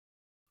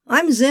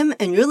I'm Zim,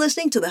 and you're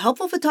listening to the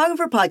Helpful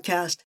Photographer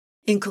Podcast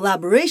in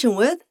collaboration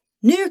with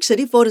New York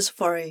City Photo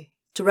Safari.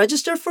 To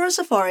register for a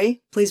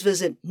safari, please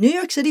visit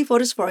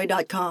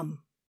newyorkcityphotosafari.com.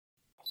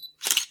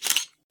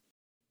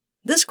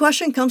 This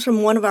question comes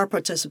from one of our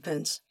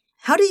participants.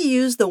 How do you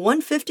use the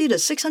 150 to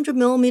 600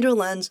 millimeter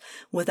lens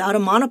without a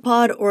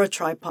monopod or a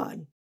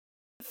tripod?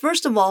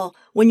 First of all,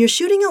 when you're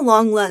shooting a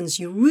long lens,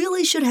 you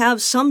really should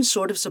have some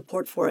sort of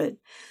support for it.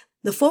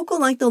 The focal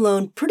length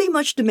alone pretty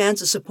much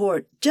demands a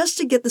support just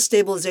to get the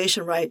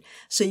stabilization right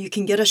so you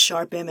can get a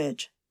sharp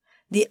image.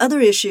 The other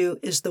issue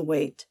is the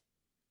weight.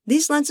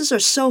 These lenses are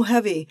so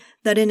heavy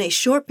that in a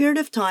short period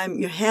of time,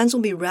 your hands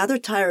will be rather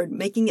tired,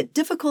 making it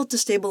difficult to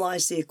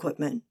stabilize the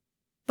equipment.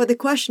 But the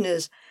question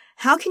is,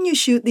 how can you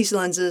shoot these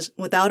lenses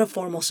without a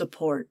formal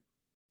support?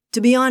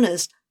 To be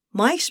honest,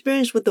 my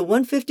experience with the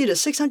 150 to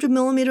 600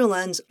 millimeter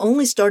lens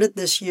only started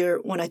this year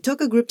when I took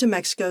a group to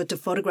Mexico to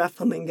photograph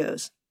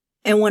flamingos.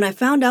 And when I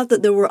found out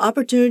that there were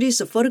opportunities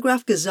to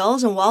photograph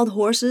gazelles and wild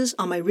horses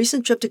on my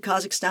recent trip to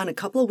Kazakhstan a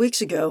couple of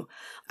weeks ago,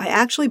 I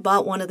actually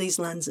bought one of these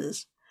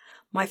lenses.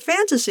 My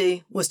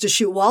fantasy was to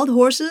shoot wild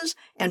horses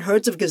and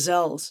herds of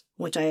gazelles,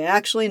 which I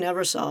actually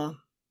never saw.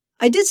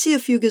 I did see a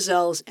few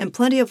gazelles and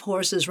plenty of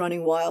horses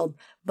running wild,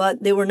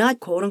 but they were not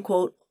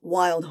quote-unquote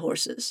wild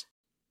horses.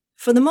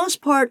 For the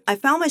most part, I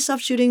found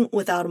myself shooting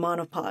without a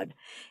monopod.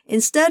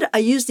 Instead, I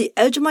used the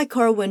edge of my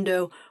car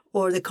window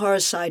or the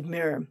car's side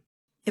mirror.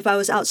 If I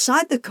was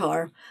outside the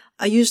car,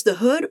 I used the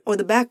hood or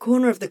the back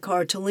corner of the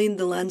car to lean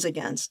the lens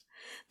against.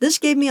 This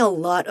gave me a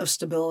lot of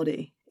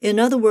stability. In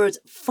other words,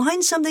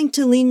 find something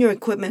to lean your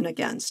equipment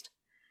against.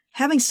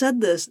 Having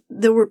said this,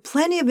 there were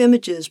plenty of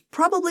images,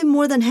 probably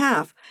more than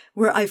half,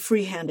 where I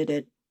freehanded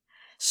it.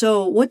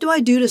 So what do I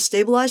do to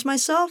stabilize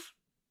myself?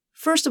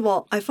 First of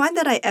all, I find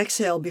that I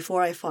exhale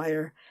before I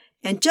fire,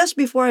 and just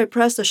before I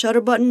press the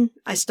shutter button,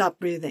 I stop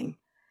breathing.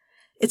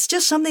 It's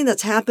just something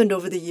that's happened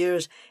over the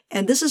years,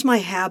 and this is my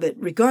habit,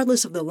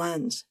 regardless of the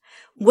lens.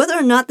 Whether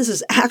or not this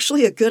is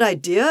actually a good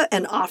idea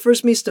and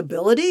offers me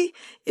stability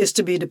is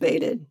to be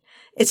debated.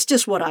 It's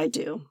just what I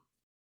do.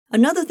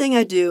 Another thing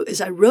I do is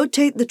I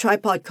rotate the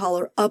tripod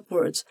collar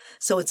upwards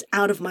so it's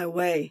out of my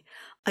way.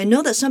 I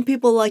know that some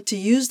people like to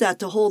use that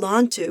to hold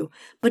on to,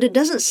 but it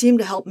doesn't seem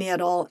to help me at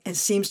all and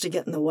seems to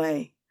get in the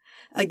way.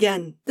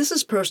 Again, this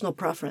is personal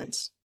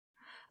preference.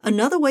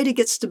 Another way to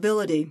get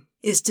stability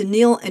is to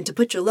kneel and to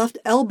put your left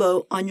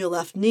elbow on your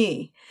left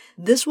knee.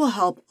 This will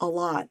help a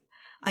lot.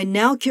 I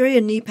now carry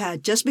a knee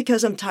pad just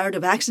because I'm tired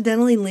of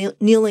accidentally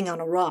kneeling on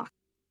a rock.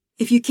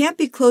 If you can't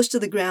be close to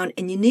the ground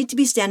and you need to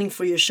be standing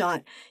for your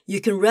shot,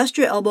 you can rest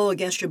your elbow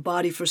against your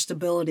body for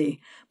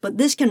stability, but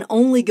this can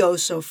only go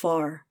so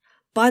far.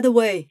 By the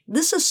way,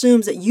 this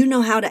assumes that you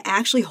know how to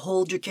actually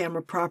hold your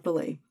camera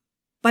properly.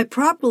 By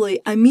properly,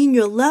 I mean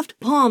your left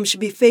palm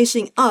should be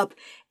facing up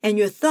and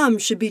your thumb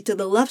should be to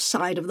the left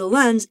side of the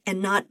lens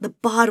and not the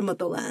bottom of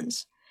the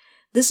lens.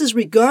 This is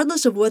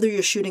regardless of whether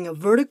you're shooting a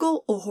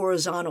vertical or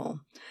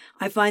horizontal.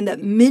 I find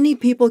that many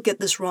people get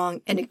this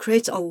wrong and it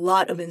creates a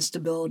lot of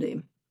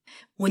instability.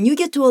 When you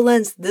get to a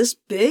lens this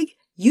big,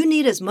 you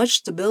need as much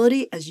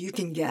stability as you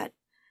can get.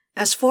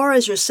 As far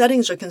as your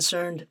settings are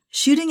concerned,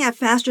 shooting at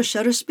faster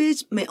shutter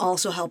speeds may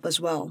also help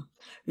as well.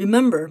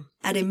 Remember,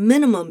 at a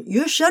minimum,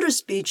 your shutter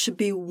speed should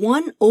be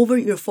 1 over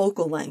your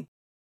focal length.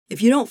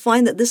 If you don't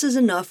find that this is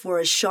enough for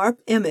a sharp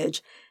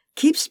image,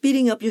 keep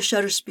speeding up your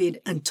shutter speed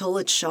until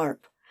it's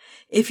sharp.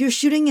 If you're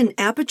shooting an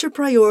aperture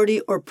priority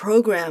or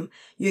program,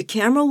 your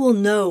camera will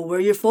know where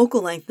your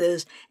focal length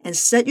is and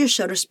set your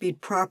shutter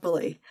speed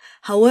properly.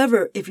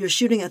 However, if you're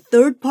shooting a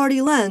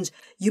third-party lens,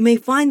 you may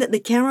find that the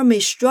camera may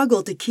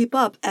struggle to keep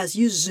up as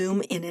you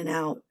zoom in and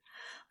out.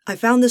 I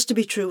found this to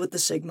be true with the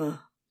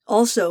Sigma.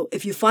 Also,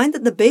 if you find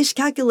that the base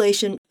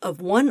calculation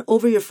of 1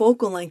 over your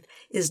focal length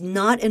is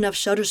not enough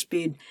shutter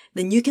speed,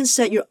 then you can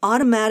set your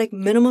automatic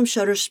minimum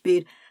shutter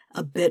speed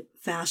a bit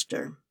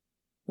faster.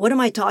 What am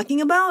I talking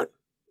about?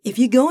 If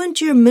you go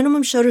into your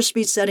minimum shutter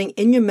speed setting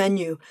in your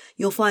menu,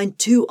 you'll find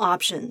 2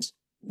 options.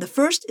 The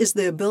first is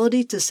the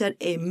ability to set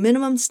a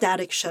minimum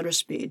static shutter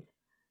speed.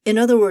 In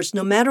other words,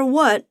 no matter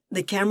what,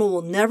 the camera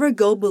will never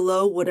go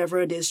below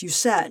whatever it is you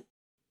set.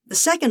 The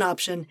second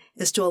option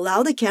is to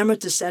allow the camera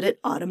to set it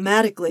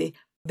automatically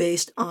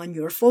based on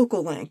your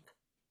focal length.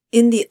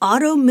 In the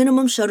auto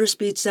minimum shutter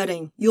speed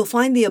setting, you'll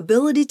find the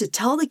ability to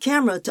tell the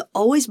camera to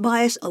always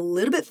bias a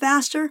little bit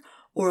faster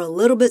or a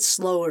little bit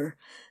slower.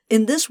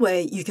 In this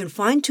way, you can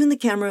fine-tune the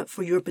camera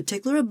for your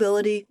particular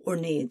ability or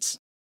needs.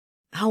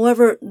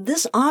 However,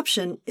 this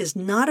option is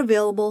not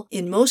available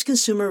in most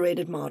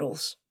consumer-rated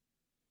models.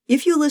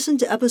 If you listened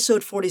to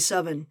episode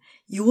 47,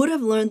 you would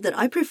have learned that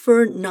I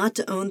prefer not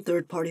to own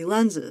third-party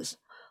lenses.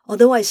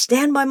 Although I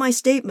stand by my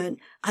statement,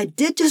 I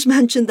did just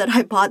mention that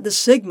I bought the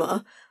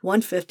Sigma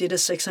 150 to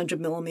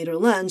 600 millimeter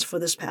lens for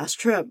this past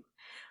trip.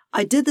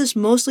 I did this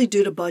mostly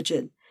due to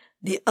budget.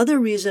 The other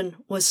reason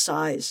was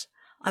size.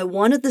 I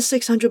wanted the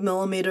 600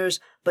 millimeters,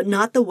 but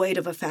not the weight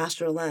of a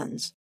faster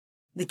lens.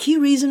 The key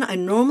reason I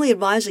normally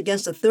advise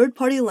against a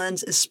third-party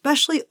lens,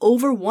 especially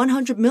over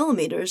 100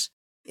 millimeters,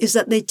 is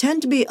that they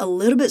tend to be a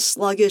little bit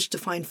sluggish to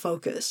find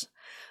focus.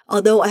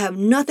 Although I have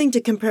nothing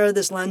to compare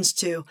this lens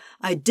to,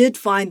 I did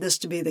find this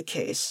to be the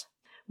case.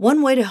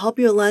 One way to help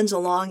your lens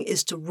along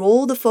is to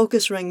roll the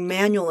focus ring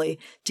manually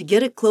to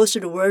get it closer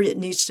to where it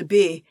needs to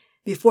be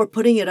before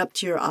putting it up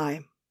to your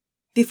eye.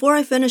 Before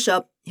I finish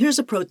up, here's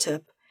a pro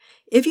tip.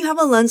 If you have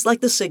a lens like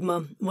the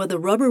Sigma, where the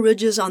rubber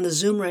ridges on the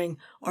zoom ring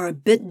are a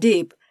bit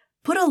deep,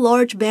 put a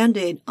large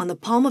Band-Aid on the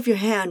palm of your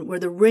hand where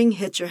the ring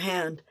hits your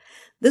hand.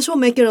 This will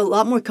make it a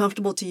lot more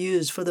comfortable to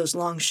use for those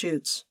long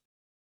shoots.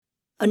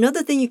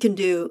 Another thing you can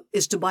do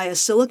is to buy a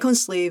silicone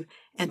sleeve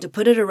and to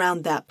put it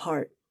around that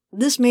part.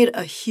 This made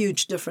a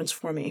huge difference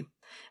for me.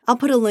 I'll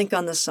put a link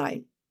on the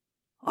site.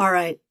 All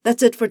right,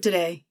 that's it for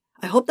today.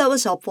 I hope that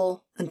was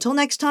helpful. Until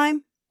next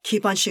time,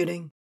 keep on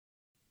shooting.